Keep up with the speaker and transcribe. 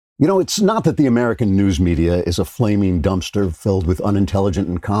You know, it's not that the American news media is a flaming dumpster filled with unintelligent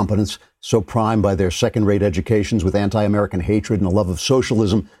incompetence, so primed by their second-rate educations with anti-American hatred and a love of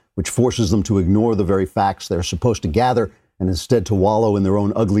socialism, which forces them to ignore the very facts they're supposed to gather and instead to wallow in their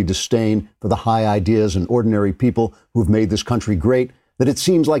own ugly disdain for the high ideas and ordinary people who've made this country great, that it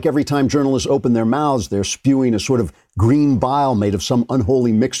seems like every time journalists open their mouths, they're spewing a sort of green bile made of some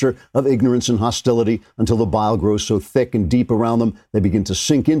unholy mixture of ignorance and hostility until the bile grows so thick and deep around them, they begin to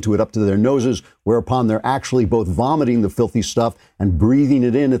sink into it up to their noses, whereupon they're actually both vomiting the filthy stuff and breathing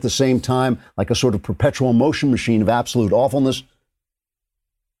it in at the same time like a sort of perpetual motion machine of absolute awfulness.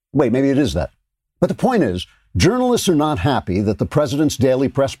 Wait, maybe it is that. But the point is, journalists are not happy that the president's daily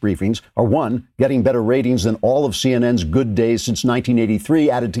press briefings are, one, getting better ratings than all of CNN's good days since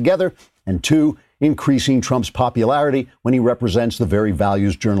 1983 added together, and two, increasing Trump's popularity when he represents the very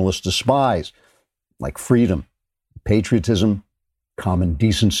values journalists despise, like freedom, patriotism, common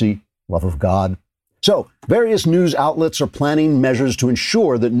decency, love of God. So, various news outlets are planning measures to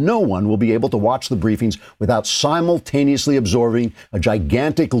ensure that no one will be able to watch the briefings without simultaneously absorbing a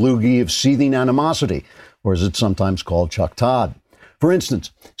gigantic loogie of seething animosity, or as it's sometimes called, Chuck Todd. For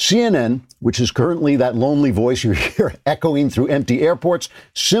instance, CNN, which is currently that lonely voice you hear echoing through empty airports,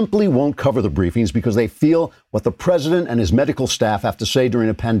 simply won't cover the briefings because they feel what the president and his medical staff have to say during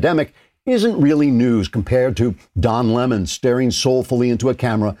a pandemic isn't really news compared to Don Lemon staring soulfully into a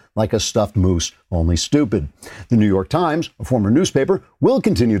camera like a stuffed moose, only stupid. The New York Times, a former newspaper, will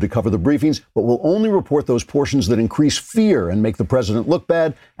continue to cover the briefings, but will only report those portions that increase fear and make the president look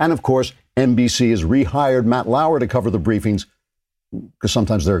bad. And of course, NBC has rehired Matt Lauer to cover the briefings, because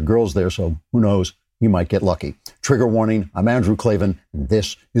sometimes there are girls there, so who knows, you might get lucky. Trigger warning, I'm Andrew Klavan, and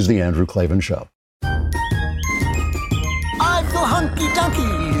this is The Andrew Klavan Show. I feel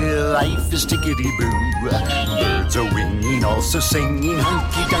hunky-dunky, life is tickety-boo. Birds are winging, also singing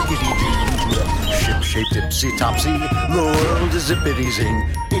hunky-dunky-doo. Ship-shaped, ipsy-topsy, the world is zippity-zing.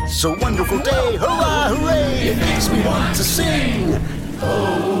 It's a wonderful day, hurrah, hooray! It makes me want to sing.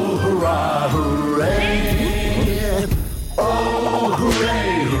 Oh, hurrah, hooray! Oh,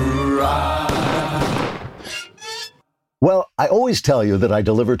 hooray, hurrah! Well, I always tell you that I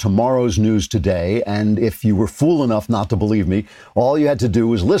deliver tomorrow's news today, and if you were fool enough not to believe me, all you had to do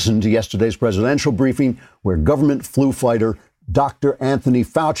was listen to yesterday's presidential briefing where government flu fighter Dr. Anthony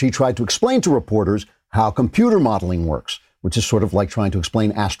Fauci tried to explain to reporters how computer modeling works, which is sort of like trying to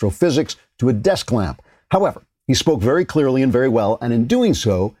explain astrophysics to a desk lamp. However, he spoke very clearly and very well, and in doing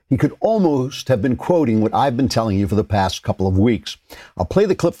so, he could almost have been quoting what I've been telling you for the past couple of weeks. I'll play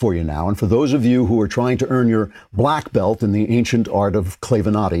the clip for you now, and for those of you who are trying to earn your black belt in the ancient art of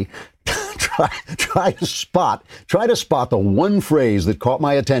Clavinati, try to spot the one phrase that caught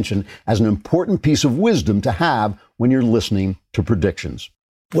my attention as an important piece of wisdom to have when you're listening to predictions.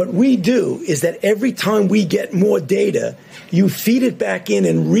 What we do is that every time we get more data, you feed it back in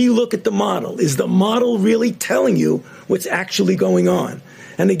and relook at the model. Is the model really telling you what's actually going on?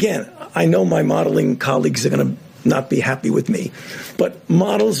 And again, I know my modeling colleagues are going to not be happy with me, but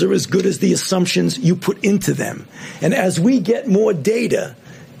models are as good as the assumptions you put into them. And as we get more data,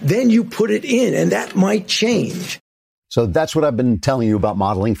 then you put it in, and that might change. So that's what I've been telling you about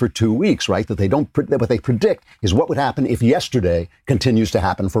modeling for 2 weeks, right? That what they predict is what would happen if yesterday continues to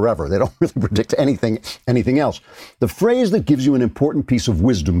happen forever. They don't really predict anything else. The phrase that gives you an important piece of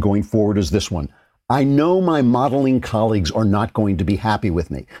wisdom going forward is this one. I know my modeling colleagues are not going to be happy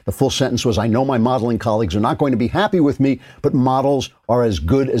with me. The full sentence was, I know my modeling colleagues are not going to be happy with me, but models are as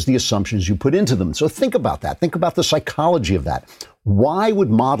good as the assumptions you put into them. So think about that. Think about the psychology of that. Why would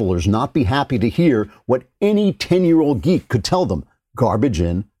modelers not be happy to hear what any 10-year-old geek could tell them? Garbage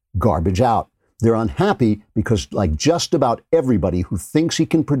in, garbage out. They're unhappy because, like just about everybody who thinks he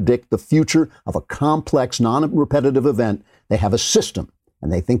can predict the future of a complex, non-repetitive event, they have a system.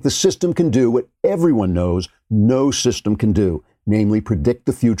 And they think the system can do what everyone knows no system can do, namely predict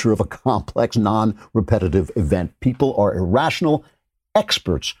the future of a complex, non-repetitive event. People are irrational.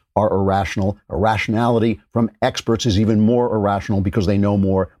 Experts are irrational. Irrationality from experts is even more irrational because they know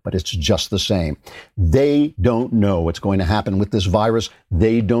more, but it's just the same. They don't know what's going to happen with this virus.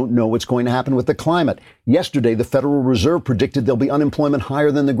 They don't know what's going to happen with the climate. Yesterday, the Federal Reserve predicted there'll be unemployment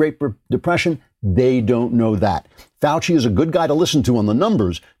higher than the Great Depression. They don't know that. Fauci is a good guy to listen to on the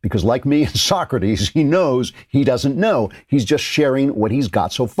numbers because, like me and Socrates, he knows he doesn't know. He's just sharing what he's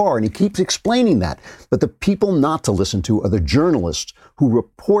got so far, and he keeps explaining that. But the people not to listen to are the journalists who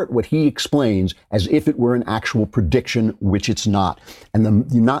report what he explains as if it were an actual prediction, which it's not.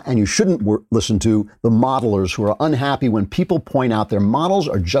 And you shouldn't listen to the modelers who are unhappy when people point out their models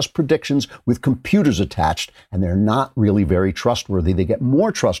are just predictions with computers attached, and they're not really very trustworthy. They get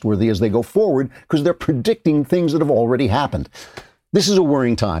more trustworthy as they go forward because they're predicting things that have already happened. This is a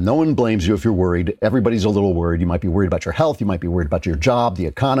worrying time. No one blames you if you're worried. Everybody's a little worried. You might be worried about your health. You might be worried about your job, the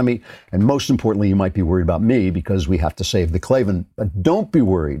economy. And most importantly, you might be worried about me because we have to save the Klavan. But don't be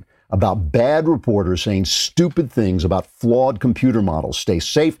worried about bad reporters saying stupid things about flawed computer models. Stay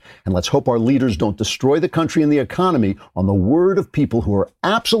safe, and let's hope our leaders don't destroy the country and the economy on the word of people who are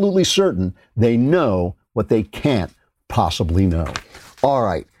absolutely certain they know what they can't possibly know. All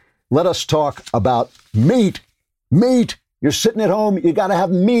right, let us talk about meat. Meat. You're sitting at home, you got to have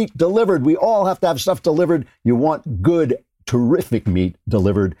meat delivered. We all have to have stuff delivered. You want good, terrific meat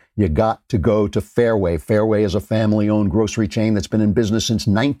delivered, you got to go to Fairway. Fairway is a family-owned grocery chain that's been in business since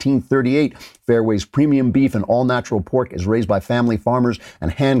 1938. Fairway's premium beef and all-natural pork is raised by family farmers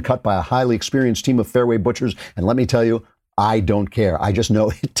and hand-cut by a highly experienced team of Fairway butchers. And let me tell you, I don't care. I just know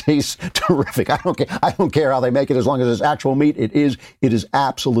it tastes terrific. I don't care. I don't care how they make it as long as it's actual meat. It is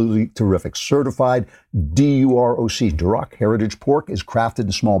absolutely terrific. Certified DUROC, Duroc Heritage Pork, is crafted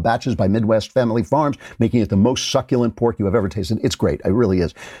in small batches by Midwest family farms, making it the most succulent pork you have ever tasted. It's great. It really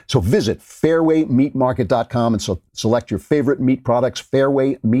is. So visit fairwaymeatmarket.com and select your favorite meat products.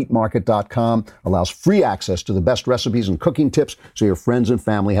 Fairwaymeatmarket.com allows free access to the best recipes and cooking tips so your friends and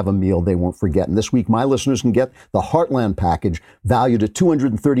family have a meal they won't forget. And this week, my listeners can get the Heartland package valued at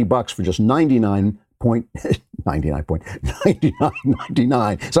 $230 for just $99.99.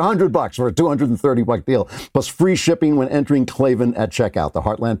 It's $100 for a $230 deal, plus free shipping when entering Klavan at checkout. The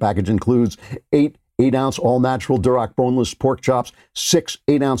Heartland package includes 8-ounce all-natural Duroc boneless pork chops, 6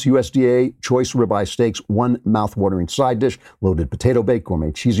 8-ounce USDA choice ribeye steaks, 1 mouth-watering side dish, loaded potato bake,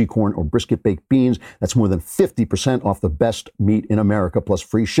 gourmet cheesy corn, or brisket baked beans. That's more than 50% off the best meat in America, plus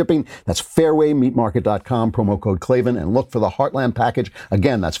free shipping. That's fairwaymeatmarket.com, promo code Klavan, and look for the Heartland package.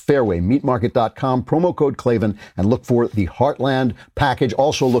 Again, that's fairwaymeatmarket.com, promo code Klavan, and look for the Heartland package.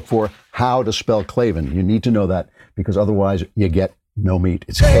 Also look for how to spell Klavan. You need to know that because otherwise you get no meat.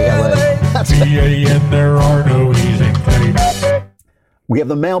 It's KLA. That's and there are no E's in Klavan. We have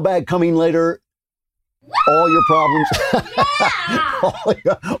the mailbag coming later. All your problems,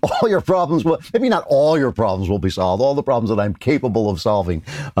 all your problems, maybe not all your problems will be solved. All the problems that I'm capable of solving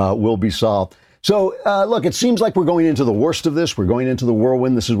will be solved. So, look, it seems like we're going into the worst of this. We're going into the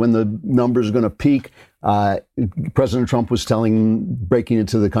whirlwind. This is when the numbers are going to peak. President Trump was breaking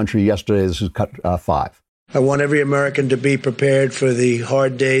into the country yesterday, this is cut 5. I want every American to be prepared for the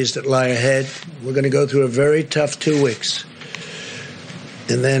hard days that lie ahead. We're going to go through a very tough 2 weeks.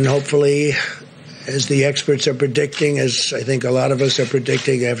 And then hopefully, as the experts are predicting, as I think a lot of us are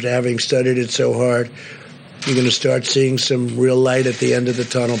predicting after having studied it so hard, you're going to start seeing some real light at the end of the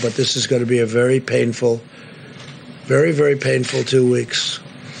tunnel. But this is going to be a very painful, very, very painful 2 weeks.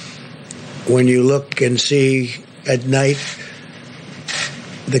 When you look and see at night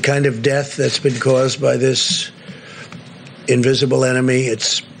the kind of death that's been caused by this invisible enemy,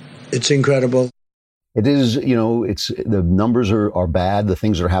 it's incredible. It is, the numbers are bad. The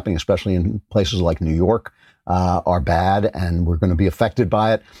things that are happening, especially in places like New York, are bad, and we're going to be affected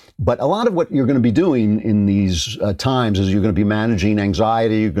by it. But a lot of what you're going to be doing in these times is you're going to be managing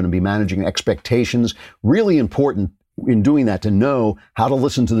anxiety, you're going to be managing expectations. Really important in doing that to know how to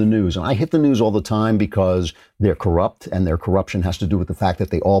listen to the news. And I hit the news all the time because they're corrupt, and their corruption has to do with the fact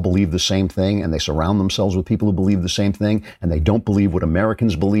that they all believe the same thing, and they surround themselves with people who believe the same thing, and they don't believe what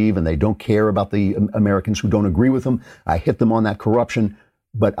Americans believe, and they don't care about the Americans who don't agree with them. I hit them on that corruption,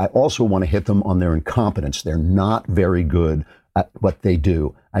 but I also want to hit them on their incompetence. They're not very good at what they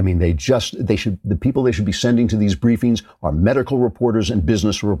do. I mean, the people they should be sending to these briefings are medical reporters and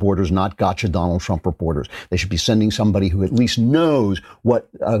business reporters, not gotcha Donald Trump reporters. They should be sending somebody who at least knows what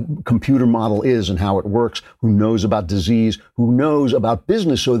a computer model is and how it works, who knows about disease, who knows about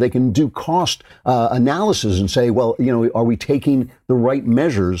business, so they can do cost analysis and say, well, are we taking the right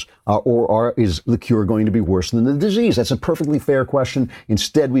measures, or is the cure going to be worse than the disease? That's a perfectly fair question.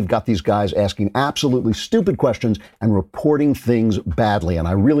 Instead, we've got these guys asking absolutely stupid questions and reporting things badly. And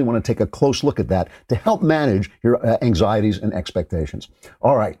I really want to take a close look at that to help manage your anxieties and expectations.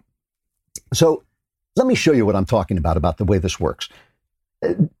 All right. So let me show you what I'm talking about the way this works.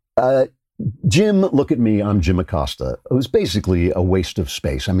 Jim, look at me, I'm Jim Acosta. It was basically a waste of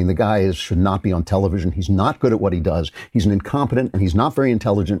space. I mean, the guy should not be on television. He's not good at what he does. He's an incompetent, and he's not very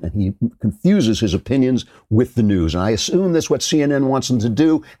intelligent, and he confuses his opinions with the news. And I assume that's what CNN wants them to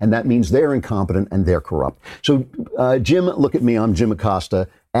do, and that means they're incompetent and they're corrupt. So, Jim, look at me, I'm Jim Acosta,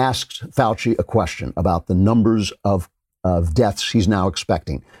 asked Fauci a question about the numbers of deaths he's now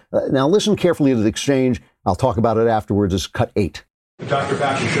expecting. Now, listen carefully to the exchange. I'll talk about it afterwards. It's cut 8. Dr.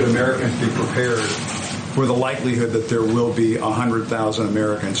 Fauci, should Americans be prepared for the likelihood that there will be 100,000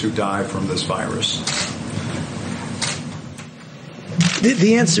 Americans who die from this virus?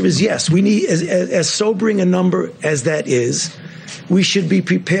 The answer is yes. We need, as sobering a number as that is, we should be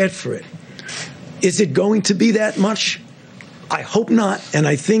prepared for it. Is it going to be that much? I hope not. And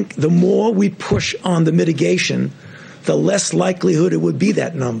I think the more we push on the mitigation, the less likelihood it would be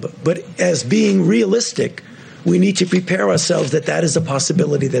that number. But as being realistic, we need to prepare ourselves that is a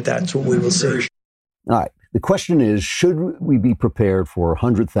possibility, that's what we will see. All right. The question is, should we be prepared for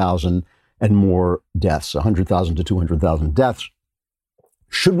 100,000 and more deaths, 100,000 to 200,000 deaths?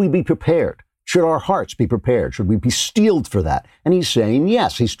 Should we be prepared? Should our hearts be prepared? Should we be steeled for that? And he's saying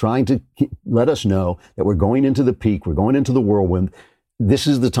yes. He's trying to let us know that we're going into the peak. We're going into the whirlwind. This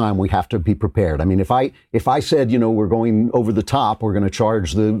is the time we have to be prepared. I mean, if I said, we're going over the top, we're going to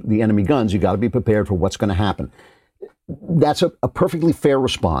charge the enemy guns, you got to be prepared for what's going to happen. That's a perfectly fair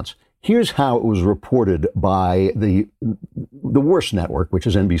response. Here's how it was reported by the worst network, which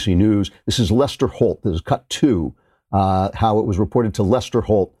is NBC News. This is Lester Holt. This is cut 2, how it was reported to Lester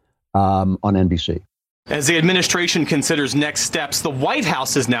Holt on NBC. As the administration considers next steps, the White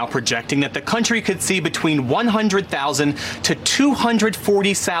House is now projecting that the country could see between 100,000 to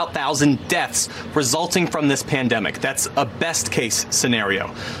 240,000 deaths resulting from this pandemic. That's a best-case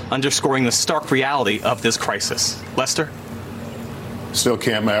scenario, underscoring the stark reality of this crisis. Lester? Still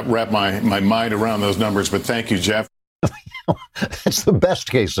can't wrap my mind around those numbers, but thank you, Jeff. That's the best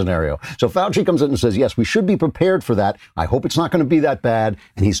case scenario. So Fauci comes in and says, yes, we should be prepared for that. I hope it's not going to be that bad.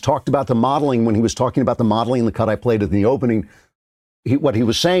 And he's talked about the modeling when he was talking about the modeling in the cut I played at the opening. What he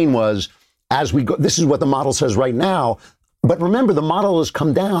was saying was, as we go, this is what the model says right now. But remember, the model has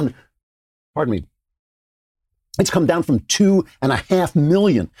come down. Pardon me. It's come down from 2.5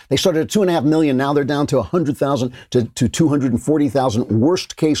 million. They started at 2.5 million. Now they're down to 100,000 to 240,000.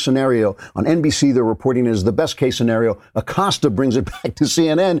 Worst case scenario. On NBC, they're reporting it as the best case scenario. Acosta brings it back to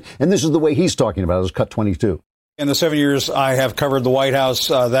CNN, and this is the way he's talking about it. It's cut 22. In the 7 years I have covered the White House,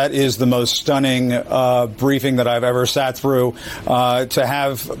 that is the most stunning briefing that I've ever sat through, to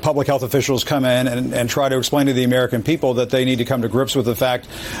have public health officials come in and try to explain to the American people that they need to come to grips with the fact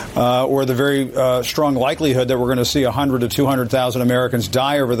or the very strong likelihood that we're going to see 100 to 200,000 Americans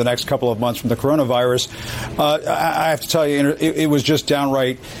die over the next couple of months from the coronavirus. I have to tell you, it was just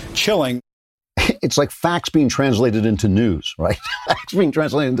downright chilling. It's like facts being translated into news, right? Facts being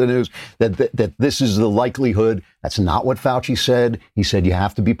translated into news that this is the likelihood. That's not what Fauci said. He said you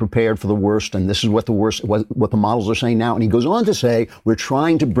have to be prepared for the worst, and this is what the models are saying now. And he goes on to say we're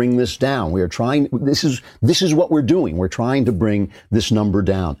trying to bring this down. This is what we're doing. We're trying to bring this number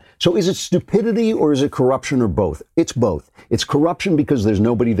down. So is it stupidity or is it corruption or both? It's both. It's corruption because there's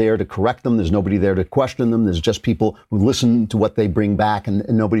nobody there to correct them. There's nobody there to question them. There's just people who listen to what they bring back, and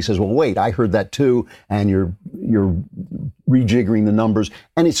nobody says, well, wait, I heard that too, and you're rejiggering the numbers.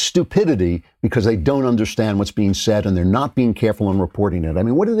 And it's stupidity because they don't understand what's being said and they're not being careful in reporting it. I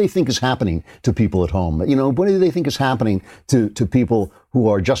mean, what do they think is happening to people at home? What do they think is happening to people who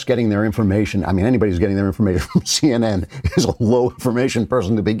are just getting their information? I mean, anybody who's getting their information from CNN is a low information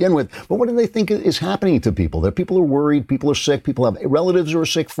person to begin with. But what do they think is happening to people? That people are worried, people are sick, people have relatives who are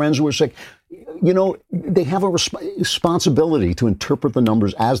sick, friends who are sick. They have a responsibility to interpret the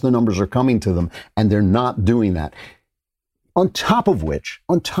numbers as the numbers are coming to them, and they're not doing that. On top of which,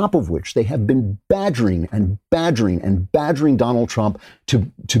 they have been badgering Donald Trump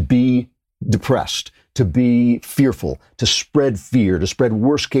to be depressed, to be fearful, to spread fear, to spread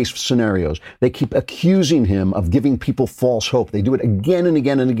worst case scenarios. They keep accusing him of giving people false hope. They do it again and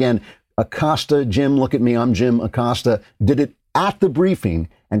again and again. Acosta, Jim, look at me, I'm Jim Acosta, did it at the briefing,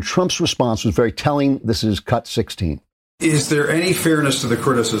 and Trump's response was very telling. This is cut 16. Is there any fairness to the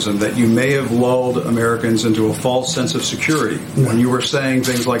criticism that you may have lulled Americans into a false sense of security when you were saying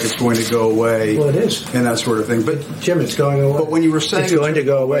things like it's going to go away? Well, it is. And that sort of thing. But Jim, it's going away. But when you were saying it's going to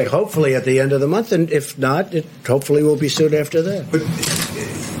go away, hopefully at the end of the month, and if not, it hopefully will be soon after that. But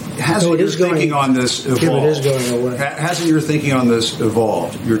hasn't your thinking on this evolved? Jim, it is going away. Hasn't your thinking on this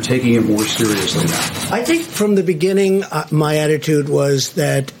evolved? You're taking it more seriously now. I think from the beginning, my attitude was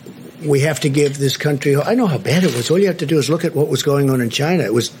that we have to give this country, I know how bad it was. All you have to do is look at what was going on in China.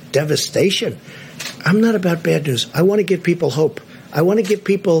 It was devastation. I'm not about bad news. I want to give people hope. I want to give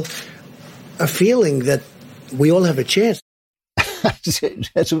people a feeling that we all have a chance.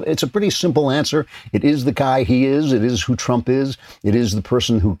 It's a pretty simple answer. It is the guy he is. It is who Trump is. It is the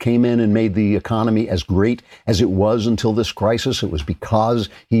person who came in and made the economy as great as it was until this crisis. It was because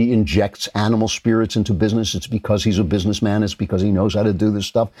he injects animal spirits into business. It's because he's a businessman. It's because he knows how to do this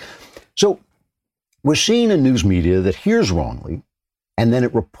stuff. So we're seeing a news media that hears wrongly, and then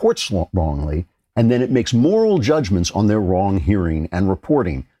it reports wrongly, and then it makes moral judgments on their wrong hearing and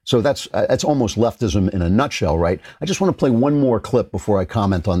reporting. So that's almost leftism in a nutshell, right? I just want to play one more clip before I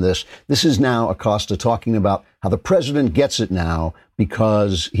comment on this. This is now Acosta talking about how the president gets it now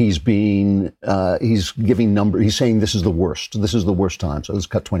because he's giving numbers. He's saying this is the worst. This is the worst time. So let's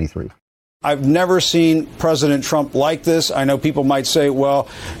cut 23. I've never seen President Trump like this. I know people might say, well,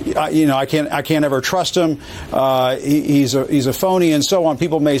 I can't ever trust him. He's a phony and so on.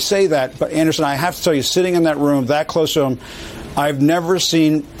 People may say that. But Anderson, I have to tell you, sitting in that room that close to him, I've never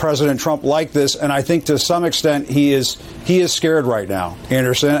seen President Trump like this, and I think to some extent he is scared right now,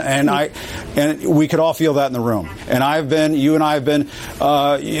 Anderson, and we could all feel that in the room. And you and I have been,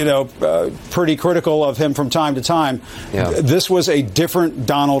 pretty critical of him from time to time. Yeah. This was a different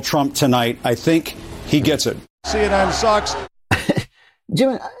Donald Trump tonight. I think he gets it. CNN sucks.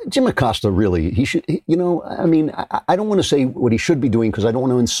 Jim Acosta, really, he should, I don't want to say what he should be doing because I don't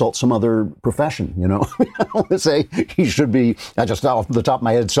want to insult some other profession, I don't want to say he should be, just off the top of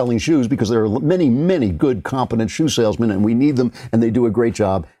my head, selling shoes, because there are many, many good, competent shoe salesmen, and we need them, and they do a great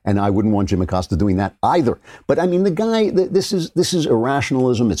job, and I wouldn't want Jim Acosta doing that either. But, the guy, this is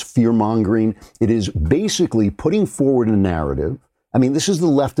irrationalism, it's fear-mongering, it is basically putting forward a narrative. This is the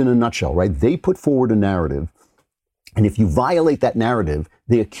left in a nutshell, right? They put forward a narrative. And if you violate that narrative,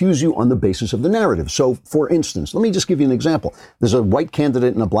 they accuse you on the basis of the narrative. So, for instance, let me just give you an example. There's a white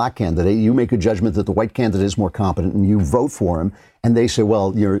candidate and a black candidate. You make a judgment that the white candidate is more competent and you vote for him. And they say,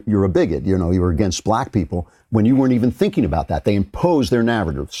 well, you're a bigot. You're against black people, when you weren't even thinking about that. They impose their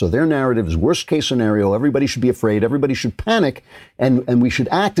narrative. So their narrative is worst case scenario. Everybody should be afraid. Everybody should panic. And we should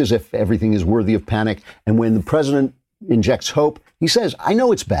act as if everything is worthy of panic. And when the president injects hope, he says, I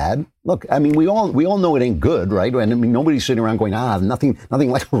know it's bad. Look, we all know it ain't good, right? And nobody's sitting around going, nothing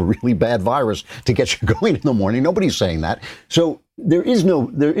like a really bad virus to get you going in the morning. Nobody's saying that. So there is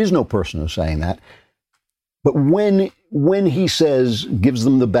no person who's saying that. But when he gives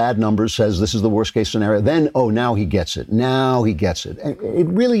them the bad numbers, says this is the worst case scenario, then, now he gets it. Now he gets it. And it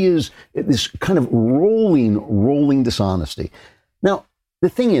really is this kind of rolling dishonesty. Now, the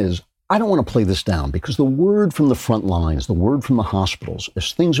thing is, I don't want to play this down, because the word from the front lines, the word from the hospitals,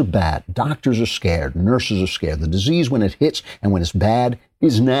 is things are bad. Doctors are scared. Nurses are scared. The disease, when it hits and when it's bad,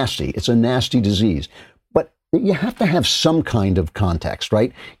 is nasty. It's a nasty disease. But you have to have some kind of context,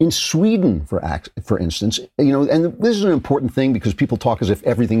 right? In Sweden, for instance, and this is an important thing because people talk as if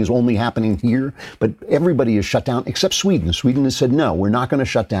everything is only happening here, but everybody is shut down except Sweden. Sweden has said, no, we're not going to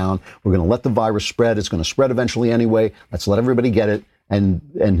shut down. We're going to let the virus spread. It's going to spread eventually anyway. Let's let everybody get it. And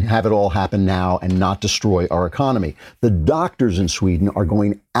have it all happen now and not destroy our economy. The doctors in Sweden are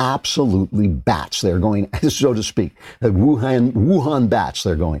going absolutely bats. They're going, so to speak, Wuhan bats,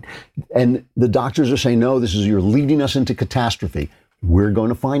 they're going. And the doctors are saying, no, you're leading us into catastrophe. We're going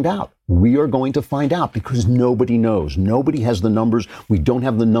to find out. We are going to find out because nobody knows. Nobody has the numbers. We don't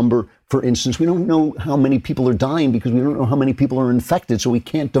have the number. For instance, we don't know how many people are dying because we don't know how many people are infected. So we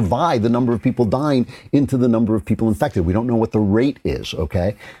can't divide the number of people dying into the number of people infected. We don't know what the rate is.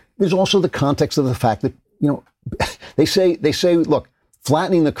 OK, there's also the context of the fact that, they say, look,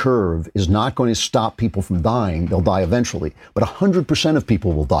 flattening the curve is not going to stop people from dying. They'll die eventually, but 100% of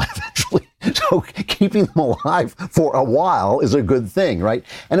people will die eventually. So keeping them alive for a while is a good thing, right?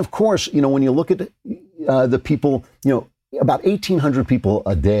 And of course, when you look at the people, about 1,800 people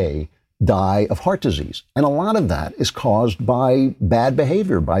a day die of heart disease. And a lot of that is caused by bad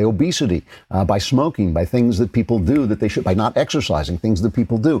behavior, by obesity, by smoking, by things that people do that they should, by not exercising, things that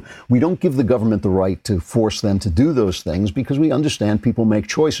people do. We don't give the government the right to force them to do those things because we understand people make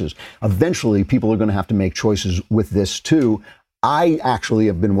choices. Eventually, people are going to have to make choices with this too. I actually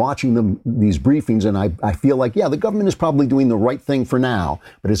have been watching these briefings, and I feel like, the government is probably doing the right thing for now,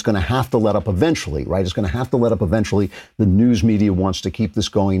 but it's going to have to let up eventually, right? It's going to have to let up eventually. The news media wants to keep this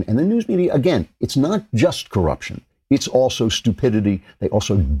going. And the news media, again, it's not just corruption. It's also stupidity. They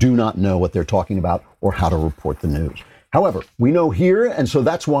also do not know what they're talking about or how to report the news. However, we know here, and so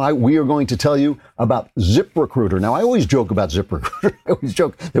that's why we are going to tell you about ZipRecruiter. Now, I always joke about ZipRecruiter. I always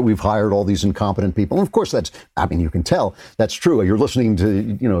joke that we've hired all these incompetent people. And of course, you can tell that's true. You're listening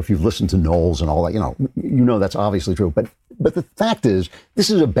to, if you've listened to Knowles and all that, you know that's obviously true. But the fact is, this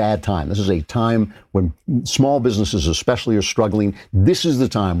is a bad time. This is a time when small businesses especially are struggling. This is the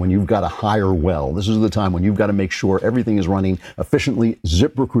time when you've got to hire well. This is the time when you've got to make sure everything is running efficiently.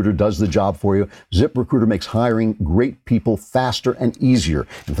 ZipRecruiter does the job for you. ZipRecruiter makes hiring great people faster and easier.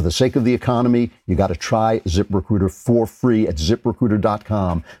 And for the sake of the economy, you got to try ZipRecruiter for free at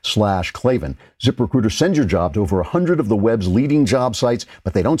ZipRecruiter.com/Klavan. ZipRecruiter sends your job to over 100 of the web's leading job sites,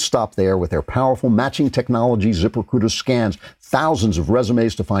 but they don't stop there. With their powerful matching technology, ZipRecruiter scans thousands of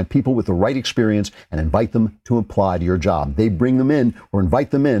resumes to find people with the right experience and invite them to apply to your job. They bring them in or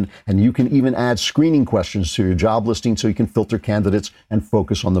invite them in, and you can even add screening questions to your job listing so you can filter candidates and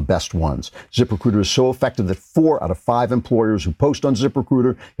focus on the best ones. ZipRecruiter is so effective that 4 out of 5 employers who post on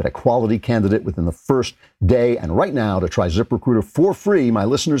ZipRecruiter get a quality candidate within the first day. And right now, to try ZipRecruiter for free, my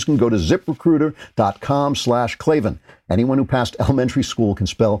listeners can go to ZipRecruiter.com/Klavan. Anyone who passed elementary school can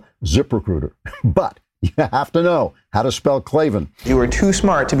spell ZipRecruiter, but you have to know how to spell Klavan. You were too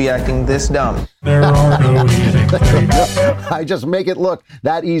smart to be acting this dumb. There are no easy Klavans. I just make it look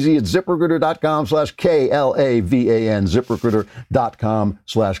that easy at ZipRecruiter.com/KLAVAN.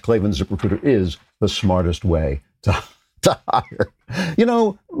 ZipRecruiter.com/Klavan. ZipRecruiter is the smartest way to hire.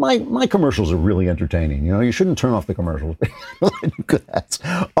 My commercials are really entertaining. You shouldn't turn off the commercials.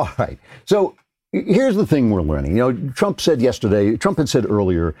 All right. So here's the thing we're learning. Trump had said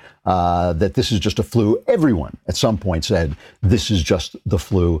earlier that this is just a flu. Everyone at some point said this is just the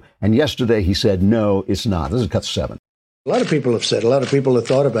flu. And yesterday he said, no, it's not. This is cut 7. A lot of people have said, a lot of people have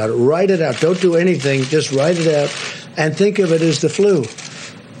thought about it. Write it out. Don't do anything. Just write it out and think of it as the flu.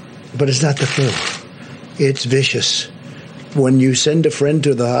 But it's not the flu. It's vicious. When you send a friend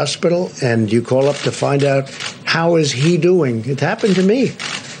to the hospital and you call up to find out how is he doing, it happened to me,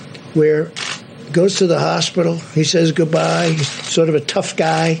 where goes to the hospital. He says goodbye. He's sort of a tough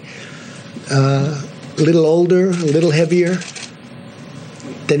guy, a little older, a little heavier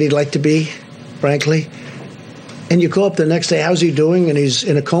than he'd like to be, frankly. And you call up the next day, how's he doing? And he's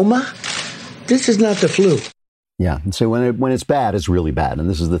in a coma. This is not the flu. Yeah. And so when it's bad, it's really bad. And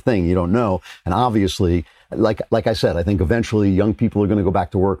this is the thing. You don't know. And obviously, like I said, I think eventually young people are going to go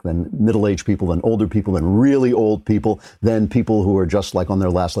back to work, then middle-aged people, then older people, then really old people, then people who are just like on their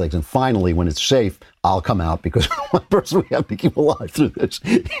last legs. And finally, when it's safe, I'll come out, because one person we have to keep alive through this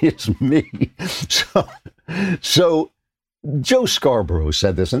is me. So Joe Scarborough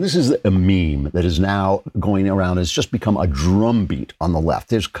said this, and this is a meme that is now going around. It's just become a drumbeat on the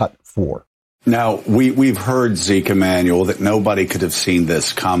left. Here's cut 4. Now, we've heard, Zeke Emanuel, that nobody could have seen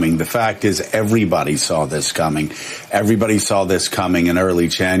this coming. The fact is, everybody saw this coming. Everybody saw this coming in early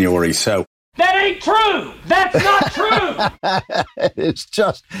January. So that ain't true. That's not true. It's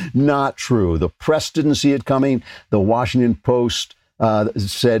just not true. The press didn't see it coming. The Washington Post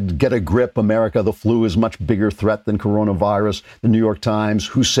said, get a grip, America. The flu is much bigger threat than coronavirus. The New York Times,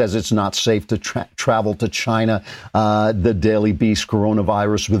 who says it's not safe to travel to China. The Daily Beast,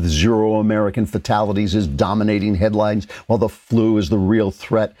 coronavirus with 0 American fatalities is dominating headlines, while the flu is the real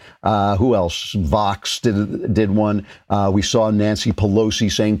threat. Who else? Vox did one. We saw Nancy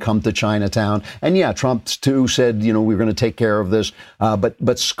Pelosi saying, come to Chinatown. And yeah, Trump too said, we're going to take care of this.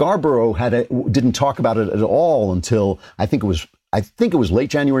 But Scarborough didn't talk about it at all until I think it was late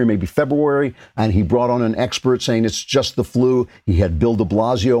January, maybe February, and he brought on an expert saying it's just the flu. He had Bill de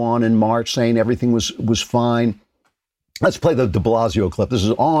Blasio on in March saying everything was fine. Let's play the de Blasio clip. This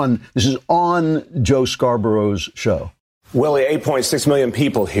is on Joe Scarborough's show. Willie, 8.6 million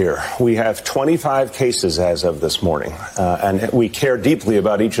people here. We have 25 cases as of this morning, and we care deeply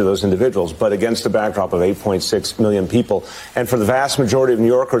about each of those individuals, but against the backdrop of 8.6 million people. And for the vast majority of New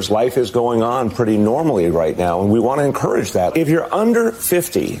Yorkers, life is going on pretty normally right now, and we want to encourage that. If you're under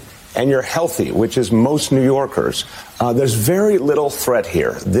 50 and you're healthy, which is most New Yorkers, there's very little threat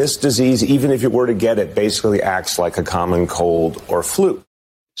here. This disease, even if you were to get it, basically acts like a common cold or flu.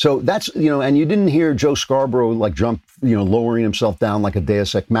 So that's, and you didn't hear Joe Scarborough jump, lowering himself down like a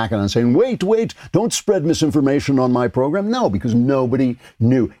Deus Ex Machina and saying, wait, don't spread misinformation on my program. No, because nobody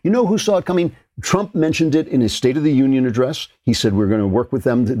knew. You know who saw it coming? Trump mentioned it in his State of the Union address. He said, we're going to work with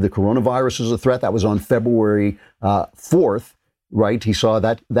them. The coronavirus is a threat. That was on February 4th. Right. He saw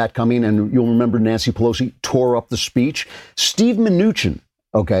that coming. And you'll remember Nancy Pelosi tore up the speech. Steve Mnuchin.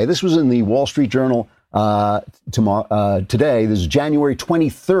 OK, this was in the Wall Street Journal. today. This is January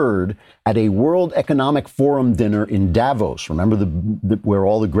 23rd at a World Economic Forum dinner in Davos. Remember where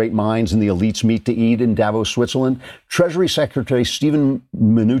all the great minds and the elites meet to eat in Davos, Switzerland? Treasury Secretary Steven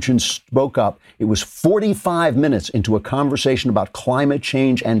Mnuchin spoke up. It was 45 minutes into a conversation about climate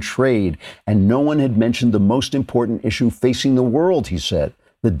change and trade, and no one had mentioned the most important issue facing the world, he said.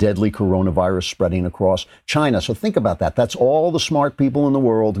 The deadly coronavirus spreading across China. So think about that. That's all the smart people in the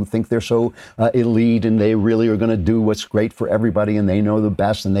world who think they're so elite and they really are going to do what's great for everybody and they know the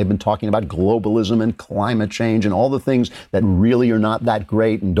best. And they've been talking about globalism and climate change and all the things that really are not that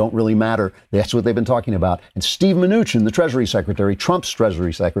great and don't really matter. That's what they've been talking about. And Steve Mnuchin, the Treasury Secretary, Trump's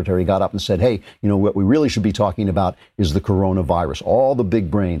Treasury Secretary, got up and said, hey, you know, what we really should be talking about is the coronavirus. All the big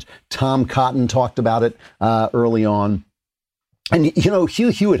brains. Tom Cotton talked about it early on. And, you know, Hugh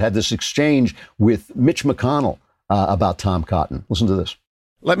Hewitt had this exchange with Mitch McConnell about Tom Cotton. Listen to this.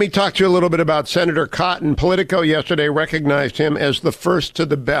 Let me talk to you a little bit about Senator Cotton. Politico yesterday recognized him as the first to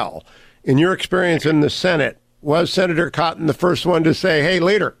the bell. In your experience in the Senate, was Senator Cotton the first one to say, hey,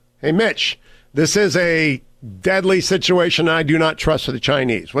 leader, hey, Mitch, this is a deadly situation. I do not trust the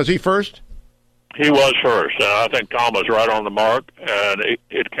Chinese. Was he first? He was first. And I think Tom was right on the mark. And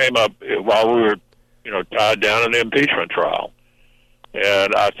it came up while we were, tied down in the impeachment trial.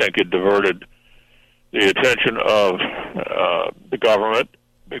 And I think it diverted the attention of the government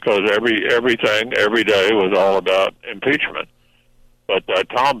because everything every day was all about impeachment. But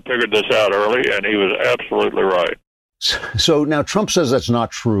Tom figured this out early, and he was absolutely right. So now Trump says that's not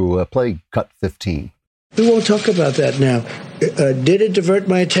true. Play cut 15. We won't talk about that now. Did it divert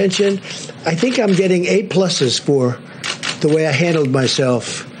my attention? I think I'm getting A+ for the way I handled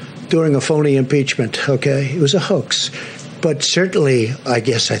myself during a phony impeachment, okay? It was a hoax. But certainly, I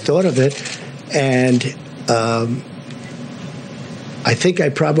guess I thought of it, and I think I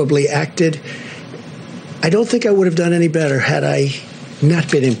probably acted. I don't think I would have done any better had I not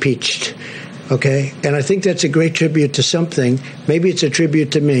been impeached, okay? And I think that's a great tribute to something. Maybe it's a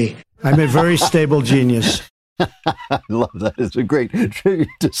tribute to me. I'm a very stable genius. I love that. It's a great tribute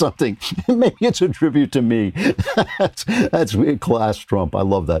to something. Maybe it's a tribute to me. That's class Trump. I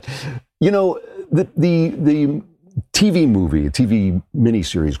love that. You know, the TV movie, a TV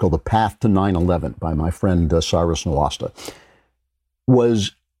miniseries called The Path to 9/11 by my friend Cyrus Nowasta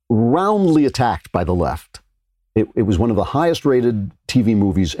was roundly attacked by the left. It was one of the highest rated TV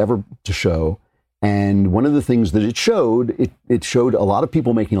movies ever to show. And one of the things that it showed a lot of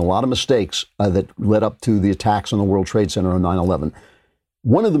people making a lot of mistakes that led up to the attacks on the World Trade Center on 9/11.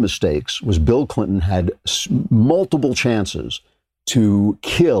 One of the mistakes was Bill Clinton had multiple chances to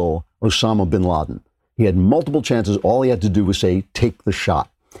kill Osama bin Laden. He had multiple chances. All he had to do was say, take the shot.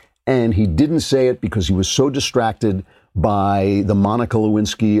 And he didn't say it because he was so distracted by the Monica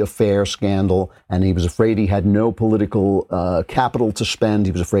Lewinsky affair scandal. And he was afraid he had no political capital to spend.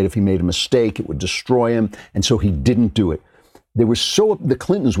 He was afraid if he made a mistake, it would destroy him. And so he didn't do it. The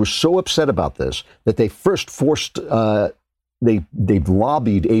Clintons were so upset about this that they first forced They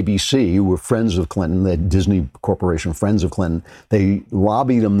lobbied ABC, who were friends of Clinton, the Disney Corporation, friends of Clinton. They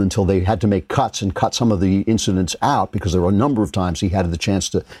lobbied them until they had to make cuts and cut some of the incidents out because there were a number of times he had the chance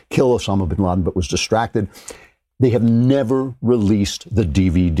to kill Osama bin Laden but was distracted. They have never released the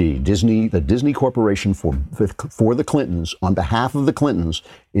DVD. The Disney Corporation for the Clintons, on behalf of the Clintons,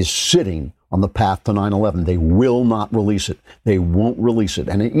 is sitting on the path to 9/11. They will not release it. They won't release it.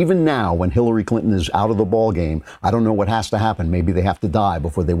 And even now, when Hillary Clinton is out of the ball game, I don't know what has to happen. Maybe they have to die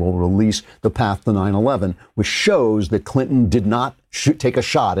before they will release the path to 9/11, which shows that Clinton did not take a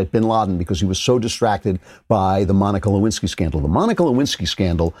shot at bin Laden because he was so distracted by the Monica Lewinsky scandal. The Monica Lewinsky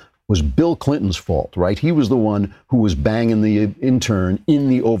scandal was Bill Clinton's fault, right? He was the one who was banging the intern in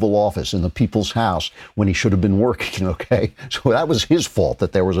the Oval Office in the People's House when he should have been working, okay? So that was his fault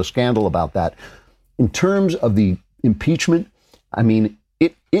that there was a scandal about that. In terms of the impeachment, I mean,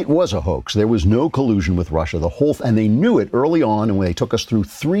 it was a hoax. There was no collusion with Russia. And they knew it early on, and when they took us through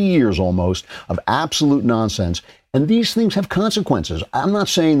 3 years almost of absolute nonsense. And these things have consequences. I'm not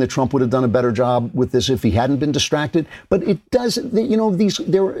saying that Trump would have done a better job with this if he hadn't been distracted, but it does,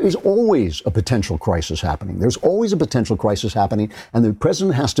 there is always a potential crisis happening. There's always a potential crisis happening, and the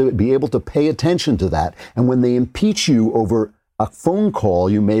president has to be able to pay attention to that. And when they impeach you over a phone call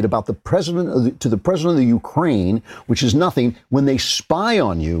you made about the president to the president of the Ukraine, which is nothing, when they spy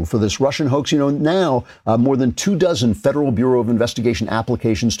on you for this Russian hoax, now more than 24 Federal Bureau of Investigation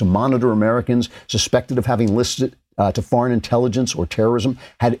applications to monitor Americans suspected of having listed to foreign intelligence or terrorism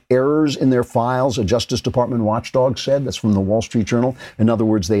had errors in their files, a Justice Department watchdog said. That's from the Wall Street Journal. In other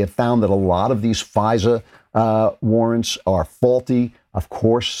words, they had found that a lot of these FISA warrants are faulty. Of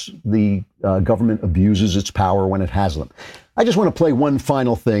course, the government abuses its power when it has them. I just want to play one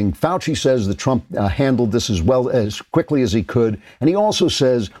final thing. Fauci says that Trump handled this as quickly as he could. And he also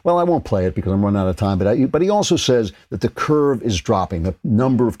says, well, I won't play it because I'm running out of time, but he also says that the curve is dropping. The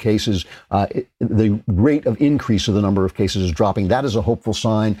number of cases, the rate of increase of the number of cases is dropping. That is a hopeful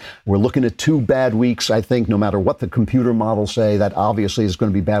sign. We're looking at 2 bad weeks, I think, no matter what the computer models say. That obviously is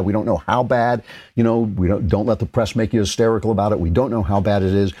going to be bad. We don't know how bad. We don't let the press make you hysterical about it. We don't know how bad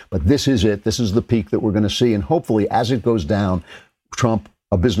it is, but this is it. This is the peak that we're going to see. And hopefully, as it goes down, Trump,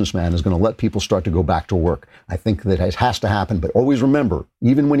 a businessman, is going to let people start to go back to work. I think that it has to happen. But always remember,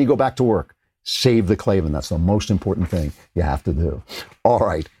 even when you go back to work, save the Klavan. That's the most important thing you have to do. All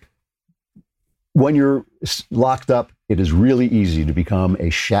right. When you're locked up, it is really easy to become a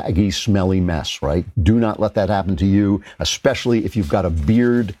shaggy, smelly mess, right? Do not let that happen to you, especially if you've got a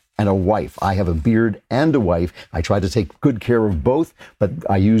beard and a wife. I have a beard and a wife. I try to take good care of both, but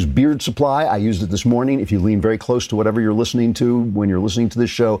I use Beard Supply. I used it this morning. If you lean very close to whatever you're listening to, when you're listening to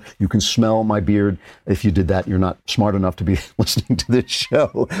this show, you can smell my beard. If you did that, you're not smart enough to be listening to this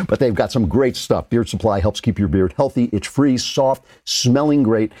show, but they've got some great stuff. Beard Supply helps keep your beard healthy, itch-free, soft, smelling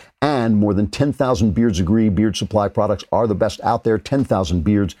great, and more than 10,000 beards agree Beard Supply products are the best out there. 10,000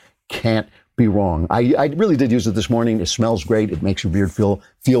 beards can't be wrong. I really did use it this morning. It smells great. It makes your beard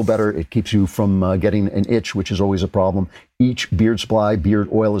feel better. It keeps you from getting an itch, which is always a problem. Each Beard Supply beard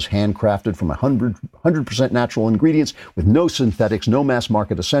oil is handcrafted from 100% natural ingredients with no synthetics, no mass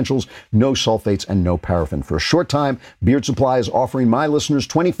market essentials, no sulfates, and no paraffin. For a short time, Beard Supply is offering my listeners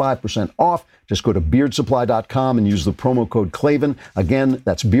 25% off. Just go to beardsupply.com and use the promo code Klavan. Again,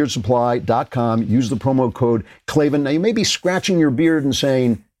 that's beardsupply.com. Use the promo code Klavan. Now, you may be scratching your beard and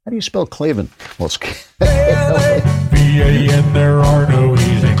saying, how do you spell Klavan? Well, it's V-A-N, there are no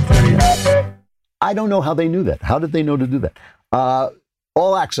E's in Klavan. I don't know how they knew that. How did they know to do that?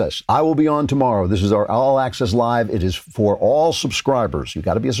 All Access. I will be on tomorrow. This is our All Access Live. It is for all subscribers. You've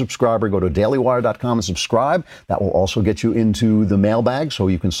got to be a subscriber. Go to dailywire.com and subscribe. That will also get you into the mailbag so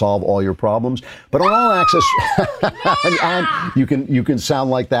you can solve all your problems. But on All Access, and you can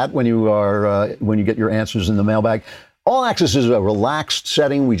sound like that when you get your answers in the mailbag. All Access is a relaxed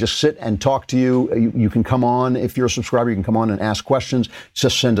setting. We just sit and talk to you. You can come on. If you're a subscriber, you can come on and ask questions.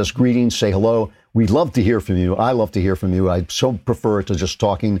 Just send us greetings, say hello. We'd love to hear from you. I love to hear from you. I so prefer to just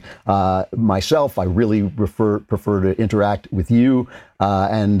talking myself. I really prefer to interact with you.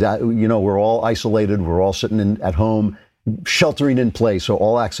 We're all isolated. We're all sitting at home, sheltering in place. So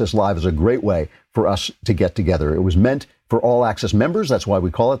All Access Live is a great way for us to get together. It was meant for All Access members. That's why we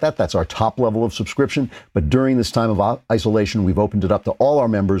call it that. That's our top level of subscription. But during this time of isolation, we've opened it up to all our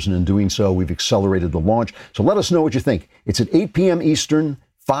members. And in doing so, we've accelerated the launch. So let us know what you think. It's at 8 p.m. Eastern,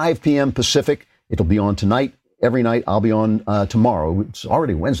 5 p.m. Pacific. It'll be on tonight. Every night. I'll be on tomorrow. It's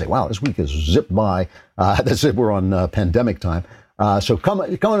already Wednesday. Wow, this week has zipped by. That's it. We're on pandemic time. So come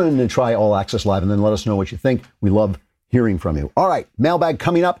on in and try All Access Live and then let us know what you think. We love hearing from you. All right, mailbag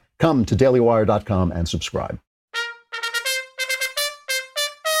coming up. Come to dailywire.com and subscribe.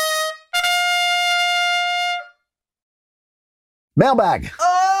 Mailbag.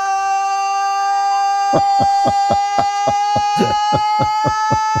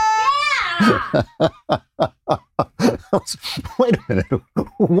 Wait a minute. Who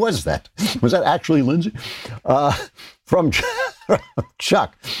was that? Was that actually Lindsay? From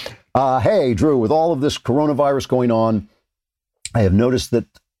Chuck. Hey, Drew, with all of this coronavirus going on, I have noticed that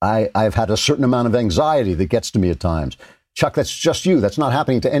I've had a certain amount of anxiety that gets to me at times. Chuck, that's just you. That's not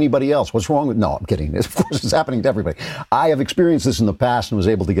happening to anybody else. What's wrong with... No, I'm kidding. Of course, it's happening to everybody. I have experienced this in the past and was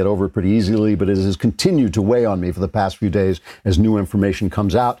able to get over it pretty easily, but it has continued to weigh on me for the past few days as new information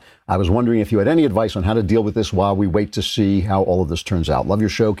comes out. I was wondering if you had any advice on how to deal with this while we wait to see how all of this turns out. Love your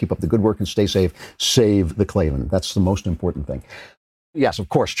show. Keep up the good work and stay safe. Save the Klavan. That's the most important thing. Yes, of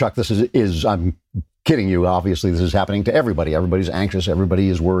course, Chuck, this is I'm kidding you. Obviously, this is happening to everybody. Everybody's anxious. Everybody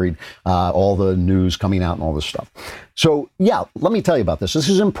is worried. All the news coming out and all this stuff. So, yeah, let me tell you about this. This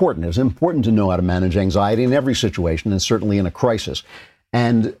is important. It's important to know how to manage anxiety in every situation and certainly in a crisis.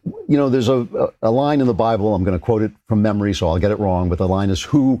 And, you know, there's a line in the Bible. I'm going to quote it from memory, so I'll get it wrong. But the line is,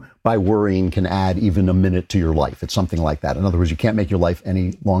 who by worrying can add even a minute to your life? It's something like that. In other words, you can't make your life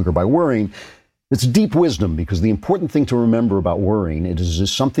any longer by worrying. It's deep wisdom, because the important thing to remember about worrying, it is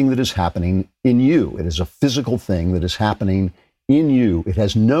something that is happening in you. It is a physical thing that is happening in you. It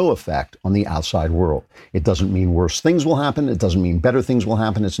has no effect on the outside world. It doesn't mean worse things will happen. It doesn't mean better things will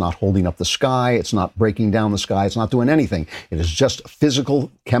happen. It's not holding up the sky. It's not breaking down the sky. It's not doing anything. It is just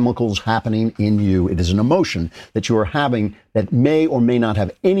physical chemicals happening in you. It is an emotion that you are having that may or may not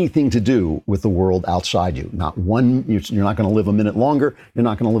have anything to do with the world outside you. Not one, you're not going to live a minute longer. You're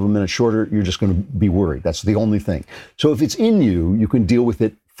not going to live a minute shorter. You're just going to be worried. That's the only thing. So if it's in you, you can deal with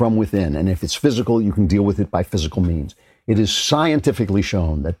it from within. And if it's physical, you can deal with it by physical means. It is scientifically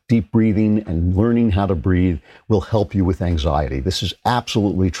shown that deep breathing and learning how to breathe will help you with anxiety. This is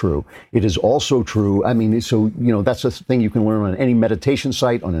absolutely true. It is also true. I mean, so, that's a thing you can learn on any meditation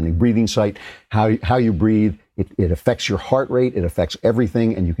site, on any breathing site, how you breathe. It affects your heart rate. It affects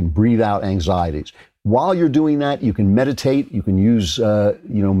everything, and you can breathe out anxieties. While you're doing that, you can meditate. You can use,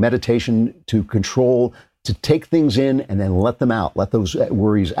 meditation to control, to take things in and then let them out, let those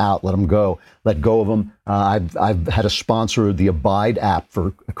worries out, let them go, let go of them. I've had a sponsor, the Abide app for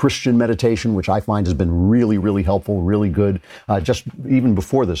Christian meditation, which I find has been really, really helpful, really good. Just even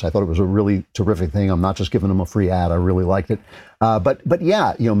before this, I thought it was a really terrific thing. I'm not just giving them a free ad. I really liked it. But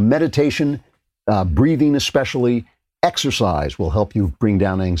yeah, meditation, breathing especially, exercise will help you bring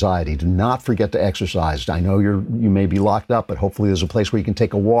down anxiety. Do not forget to exercise. I know you may be locked up, but hopefully there's a place where you can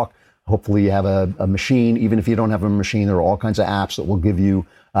take a walk. Hopefully you have a machine. Even if you don't have a machine, there are all kinds of apps that will give you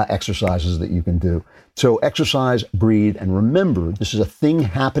exercises that you can do. So exercise, breathe, and remember, this is a thing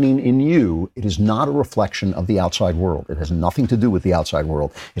happening in you. It is not a reflection of the outside world. It has nothing to do with the outside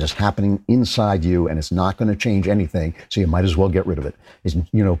world. It is happening inside you, and it's not going to change anything, so you might as well get rid of it.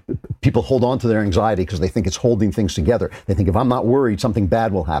 People hold on to their anxiety because they think it's holding things together. They think if I'm not worried, something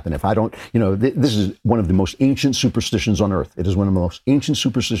bad will happen. If I don't, this is one of the most ancient superstitions on earth. It is one of the most ancient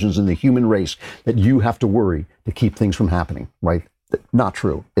superstitions in the human race that you have to worry to keep things from happening, right? Not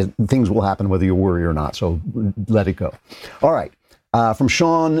true. Things will happen whether you worry or not, so let it go. All right. From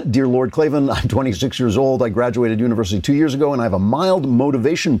Sean, dear Lord Clavin, I'm 26 years old. I graduated university 2 years ago, and I have a mild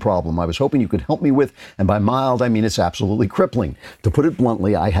motivation problem I was hoping you could help me with. And by mild, I mean it's absolutely crippling. To put it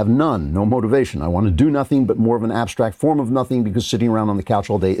bluntly, I have none, no motivation. I want to do nothing, but more of an abstract form of nothing, because sitting around on the couch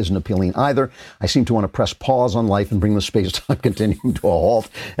all day isn't appealing either. I seem to want to press pause on life and bring the space-time continuum to a halt.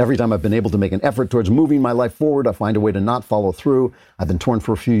 Every time I've been able to make an effort towards moving my life forward, I find a way to not follow through. I've been torn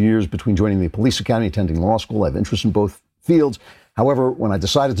for a few years between joining the police academy, attending law school. I have interest in both fields. However, when I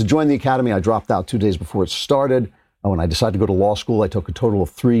decided to join the academy, I dropped out 2 days before it started. When I decided to go to law school, I took a total of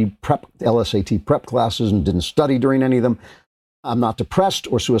 3 LSAT prep classes and didn't study during any of them. I'm not depressed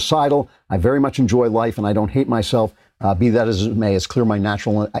or suicidal. I very much enjoy life, and I don't hate myself. Be that as it may, it's clear my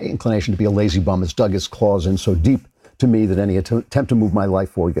natural inclination to be a lazy bum has dug its claws in so deep to me that any attempt to move my life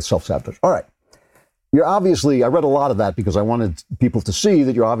forward gets self-sabotage. All right. You're obviously, I read a lot of that because I wanted people to see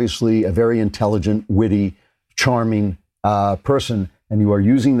that you're obviously a very intelligent, witty, charming person, and you are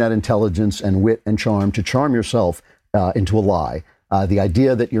using that intelligence and wit and charm to charm yourself into a lie. The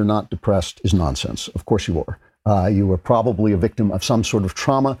idea that you're not depressed is nonsense. Of course you are. You were probably a victim of some sort of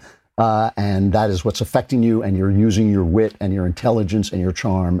trauma, and that is what's affecting you, and you're using your wit and your intelligence and your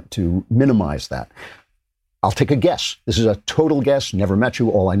charm to minimize that. I'll take a guess. This is a total guess. Never met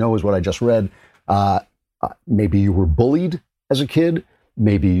you. All I know is what I just read. Maybe you were bullied as a kid.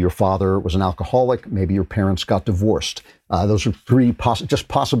 Maybe your father was an alcoholic. Maybe your parents got divorced. Those are 3 just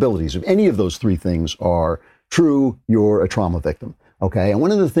possibilities. If any of those 3 things are true, you're a trauma victim. Okay. And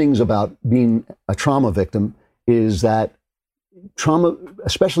one of the things about being a trauma victim is that trauma,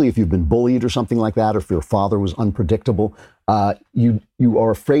 especially if you've been bullied or something like that, or if your father was unpredictable, you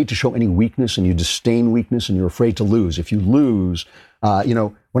are afraid to show any weakness, and you disdain weakness, and you're afraid to lose. If you lose,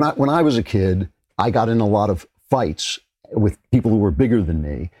 when I was a kid, I got in a lot of fights with people who were bigger than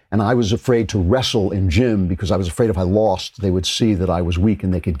me, and I was afraid to wrestle in gym because I was afraid if I lost, they would see that I was weak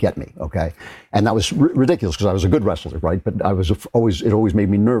and they could get me. Okay, and that was ridiculous because I was a good wrestler, right? But it always made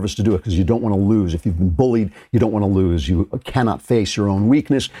me nervous to do it because you don't want to lose. If you've been bullied, you don't want to lose. You cannot face your own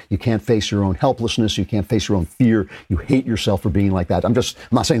weakness. You can't face your own helplessness. You can't face your own fear. You hate yourself for being like that. I'm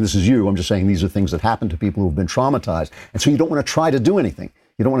not saying this is you. I'm just saying these are things that happen to people who've been traumatized, and so you don't want to try to do anything.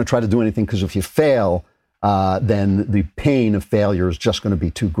 You don't want to try to do anything because if you fail, then the pain of failure is just going to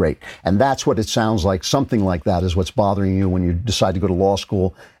be too great. And that's what it sounds like. Something like that is what's bothering you when you decide to go to law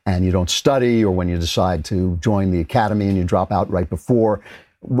school and you don't study, or when you decide to join the academy and you drop out right before.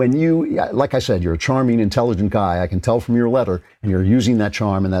 When you, like I said, you're a charming, intelligent guy. I can tell from your letter, and you're using that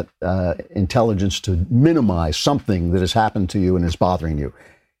charm and that intelligence to minimize something that has happened to you and is bothering you.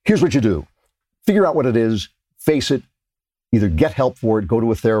 Here's what you do. Figure out what it is, face it, either get help for it, go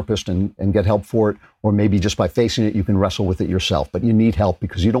to a therapist and get help for it, or maybe just by facing it, you can wrestle with it yourself. But you need help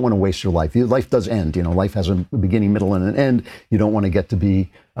because you don't want to waste your life. Life does end. Life has a beginning, middle, and an end. You don't want to get to be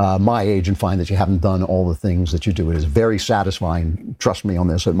my age and find that you haven't done all the things that you do. It is very satisfying, trust me on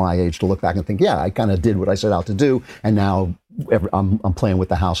this, at my age, to look back and think, yeah, I kind of did what I set out to do, and now I'm playing with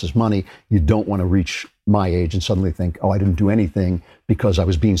the house's money. You don't want to reach my age and suddenly think, oh, I didn't do anything because I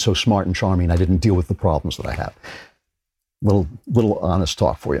was being so smart and charming. I didn't deal with the problems that I have. Little honest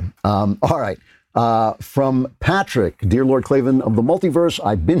talk for you. All right. From Patrick, dear Lord Klavan of the multiverse,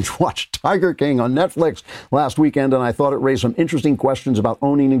 I binge watched Tiger King on Netflix last weekend, and I thought it raised some interesting questions about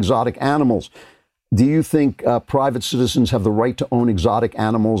owning exotic animals. Do you think private citizens have the right to own exotic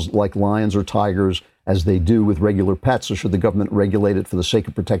animals like lions or tigers as they do with regular pets, or should the government regulate it for the sake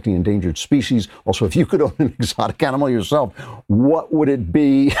of protecting endangered species? Also, if you could own an exotic animal yourself, what would it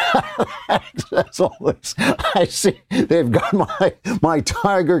be? That's all this. I see they've got my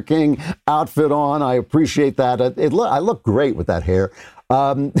Tiger King outfit on. I appreciate that. I look great with that hair.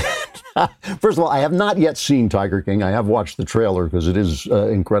 First of all, I have not yet seen Tiger King. I have watched the trailer because it is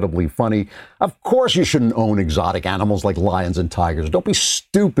incredibly funny. Of course you shouldn't own exotic animals like lions and tigers. Don't be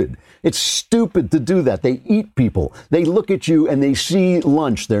stupid. It's stupid to do that. They eat people. They look at you and they see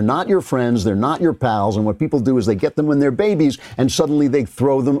lunch. They're not your friends. They're not your pals. And what people do is they get them when they're babies and suddenly they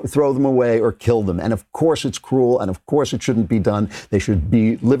throw them away or kill them. And of course it's cruel, and of course it shouldn't be done. They should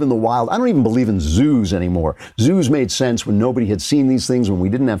live in the wild. I don't even believe in zoos anymore. Zoos made sense when nobody had seen these things, when we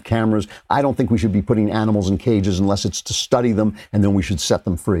didn't have cameras. I don't think we should be putting animals in cages unless it's to study them, and then we should set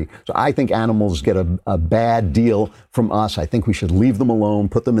them free. So I think animals get a bad deal from us. I think we should leave them alone,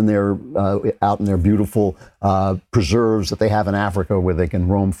 put them in their out in their beautiful preserves that they have in Africa where they can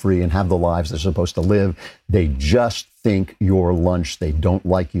roam free and have the lives they're supposed to live. They just think you're lunch. They don't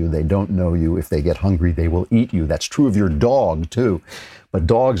like you. They don't know you. If they get hungry, they will eat you. That's true of your dog, too. But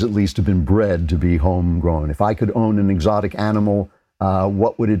dogs at least have been bred to be homegrown. If I could own an exotic animal,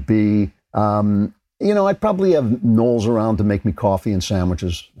 what would it be? I'd probably have Knowles around to make me coffee and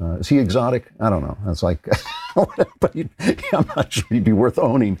sandwiches. Is he exotic? I don't know. That's like, but I'm not sure he'd be worth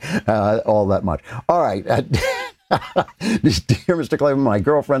owning all that much. All right. Dear Mr. Klavan, my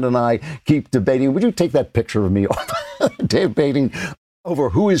girlfriend and I keep debating. Would you take that picture of me debating over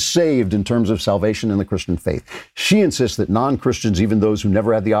who is saved in terms of salvation in the Christian faith? She insists that non-Christians, even those who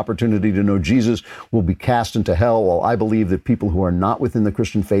never had the opportunity to know Jesus, will be cast into hell, while I believe that people who are not within the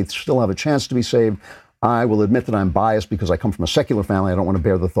Christian faith still have a chance to be saved. I will admit that I'm biased because I come from a secular family. I don't want to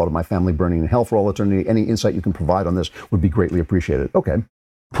bear the thought of my family burning in hell for all eternity. Any insight you can provide on this would be greatly appreciated. Okay.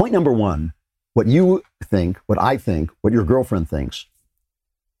 Point number one, what you think, what I think, what your girlfriend thinks,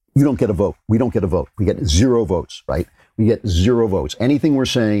 you don't get a vote. We don't get a vote. We get 0 votes, right? We get 0 votes. Anything we're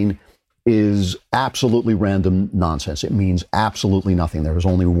saying is absolutely random nonsense. It means absolutely nothing. There is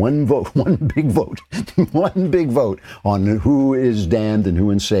only one vote, one big vote on who is damned and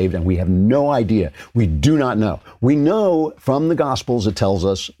who is saved, and we have no idea. We do not know. We know from the Gospels it tells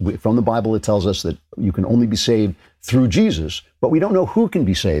us, from the Bible it tells us that you can only be saved through Jesus, but we don't know who can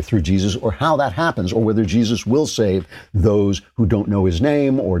be saved through Jesus or how that happens, or whether Jesus will save those who don't know his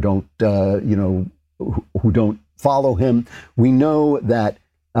name or don't, who don't follow him. We know that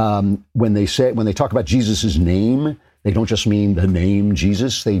when they talk about Jesus's name, they don't just mean the name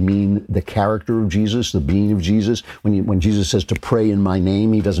Jesus. They mean the character of Jesus, the being of Jesus. When Jesus says to pray in my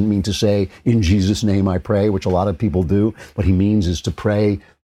name, he doesn't mean to say in Jesus' name I pray, which a lot of people do. What he means is to pray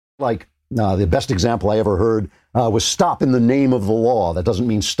like the best example I ever heard was stop in the name of the law. That doesn't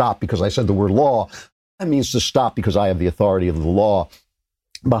mean stop because I said the word law. That means to stop because I have the authority of the law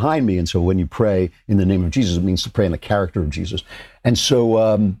behind me. And so when you pray in the name of Jesus, it means to pray in the character of Jesus. And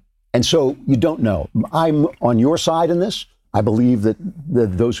so you don't know. I'm on your side in this. I believe that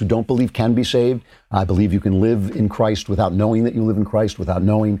those who don't believe can be saved. I believe you can live in Christ without knowing that you live in Christ, without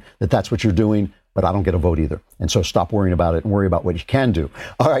knowing that that's what you're doing. But I don't get a vote either. And so stop worrying about it and worry about what you can do.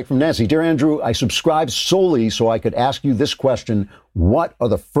 All right, from Nancy. Dear Andrew, I subscribe solely so I could ask you this question. What are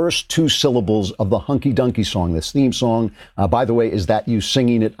the first 2 syllables of the Hunky Dunky song, this theme song? By the way, is that you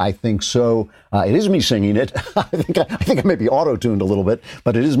singing it? I think so. It is me singing it. I think I may be auto-tuned a little bit,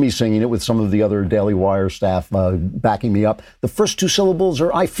 but it is me singing it with some of the other Daily Wire staff backing me up. The first 2 syllables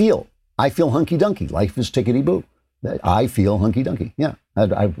are I feel. I feel hunky dunky. Life is tickety-boo. I feel hunky dunky. Yeah.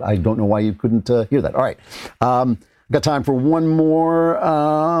 I don't know why you couldn't hear that. All right. Got time for one more.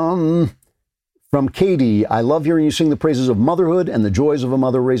 From Katie, I love hearing you sing the praises of motherhood and the joys of a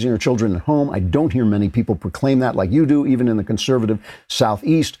mother raising her children at home. I don't hear many people proclaim that like you do, even in the conservative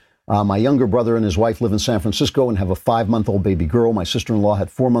Southeast. My younger brother and his wife live in San Francisco and have a 5-month-old baby girl. My sister-in-law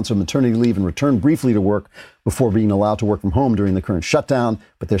had 4 months of maternity leave and returned briefly to work before being allowed to work from home during the current shutdown,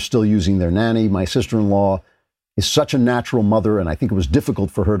 but they're still using their nanny. My sister-in-law is such a natural mother, and I think it was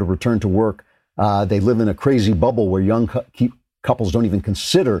difficult for her to return to work. They live in a crazy bubble where young couples don't even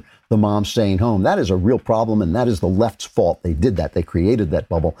consider the mom staying home. That is a real problem, and that is the left's fault. They did that. They created that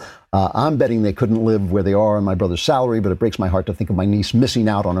bubble. I'm betting they couldn't live where they are on my brother's salary, but it breaks my heart to think of my niece missing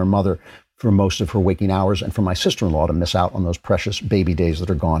out on her mother for most of her waking hours, and for my sister-in-law to miss out on those precious baby days that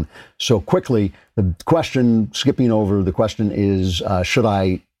are gone so quickly. The question, skipping over, the question is, should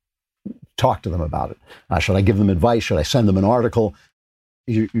I talk to them about it? Should I give them advice? Should I send them an article?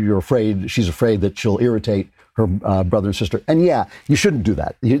 You're afraid, she's afraid that she'll irritate her brother and sister. And yeah, you shouldn't do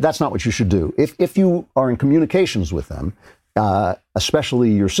that. That's not what you should do. If you are in communications with them,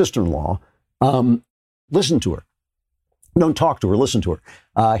 especially your sister-in-law, listen to her. Don't talk to her, listen to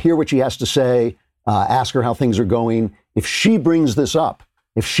her. Hear what she has to say, ask her how things are going. If she brings this up,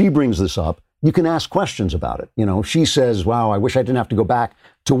 you can ask questions about it. You know, if she says, wow, I wish I didn't have to go back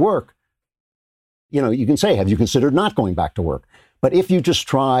to work, you know, you can say, have you considered not going back to work? But if you just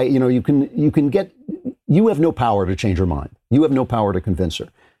try, you know, you have no power to change her mind. You have no power to convince her.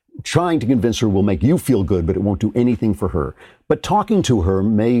 Trying to convince her will make you feel good, but it won't do anything for her. But talking to her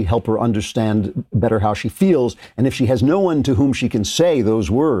may help her understand better how she feels. And if she has no one to whom she can say those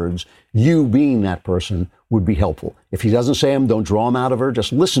words, you being that person would be helpful. If he doesn't say them, don't draw them out of her.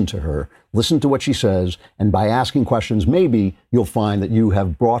 Just listen to her. Listen to what she says. And by asking questions, maybe you'll find that you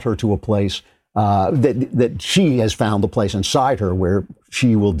have brought her to a place that she has found the place inside her where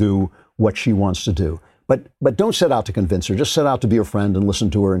she will do what she wants to do. But don't set out to convince her. Just set out to be her friend and listen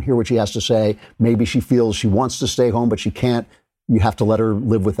to her and hear what she has to say. Maybe she feels she wants to stay home, but she can't. You have to let her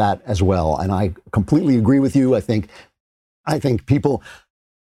live with that as well. And I completely agree with you. I think people,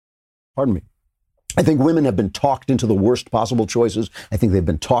 pardon me, I think women have been talked into the worst possible choices. I think they've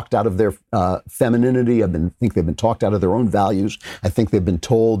been talked out of their femininity. I think they've been talked out of their own values. I think they've been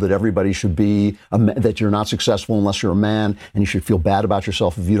told that everybody should be, that you're not successful unless you're a man, and you should feel bad about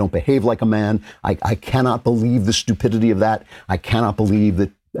yourself if you don't behave like a man. I cannot believe the stupidity of that. I cannot believe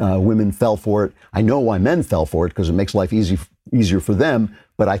that women fell for it. I know why men fell for it, because it makes life easier for them.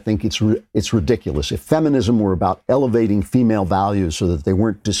 But I think it's ridiculous. If feminism were about elevating female values so that they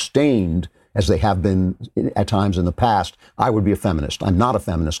weren't disdained as they have been at times in the past, I would be a feminist. I'm not a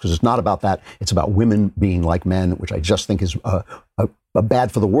feminist because it's not about that. It's about women being like men, which I just think is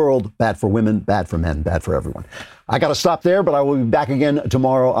bad for the world, bad for women, bad for men, bad for everyone. I got to stop there, but I will be back again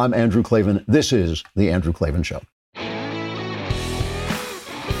tomorrow. I'm Andrew Klavan. This is The Andrew Klavan Show.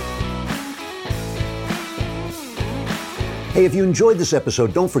 Hey, if you enjoyed this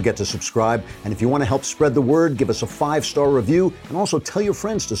episode, don't forget to subscribe. And if you want to help spread the word, give us a 5-star review and also tell your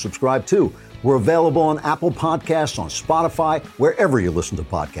friends to subscribe too. We're available on Apple Podcasts, on Spotify, wherever you listen to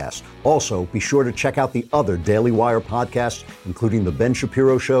podcasts. Also, be sure to check out the other Daily Wire podcasts, including The Ben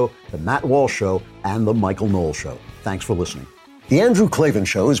Shapiro Show, The Matt Walsh Show, and The Michael Knowles Show. Thanks for listening. The Andrew Klavan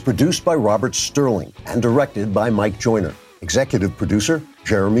Show is produced by Robert Sterling and directed by Mike Joyner. Executive producer,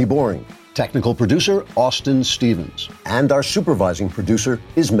 Jeremy Boring. Technical producer, Austin Stevens. And our supervising producer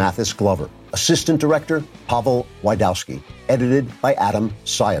is Mathis Glover. Assistant director, Pavel Wydowski. Edited by Adam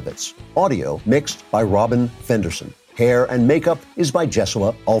Sayevitz. Audio mixed by Robin Fenderson. Hair and makeup is by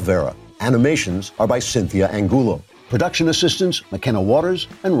Jesua Alvera. Animations are by Cynthia Angulo. Production assistants, McKenna Waters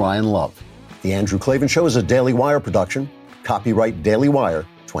and Ryan Love. The Andrew Klavan Show is a Daily Wire production. Copyright Daily Wire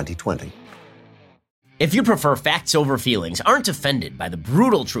 2020. If you prefer facts over feelings, aren't offended by the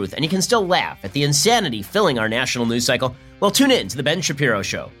brutal truth, and you can still laugh at the insanity filling our national news cycle, well, tune in to The Ben Shapiro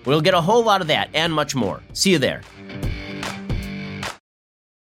Show. We'll get a whole lot of that and much more. See you there.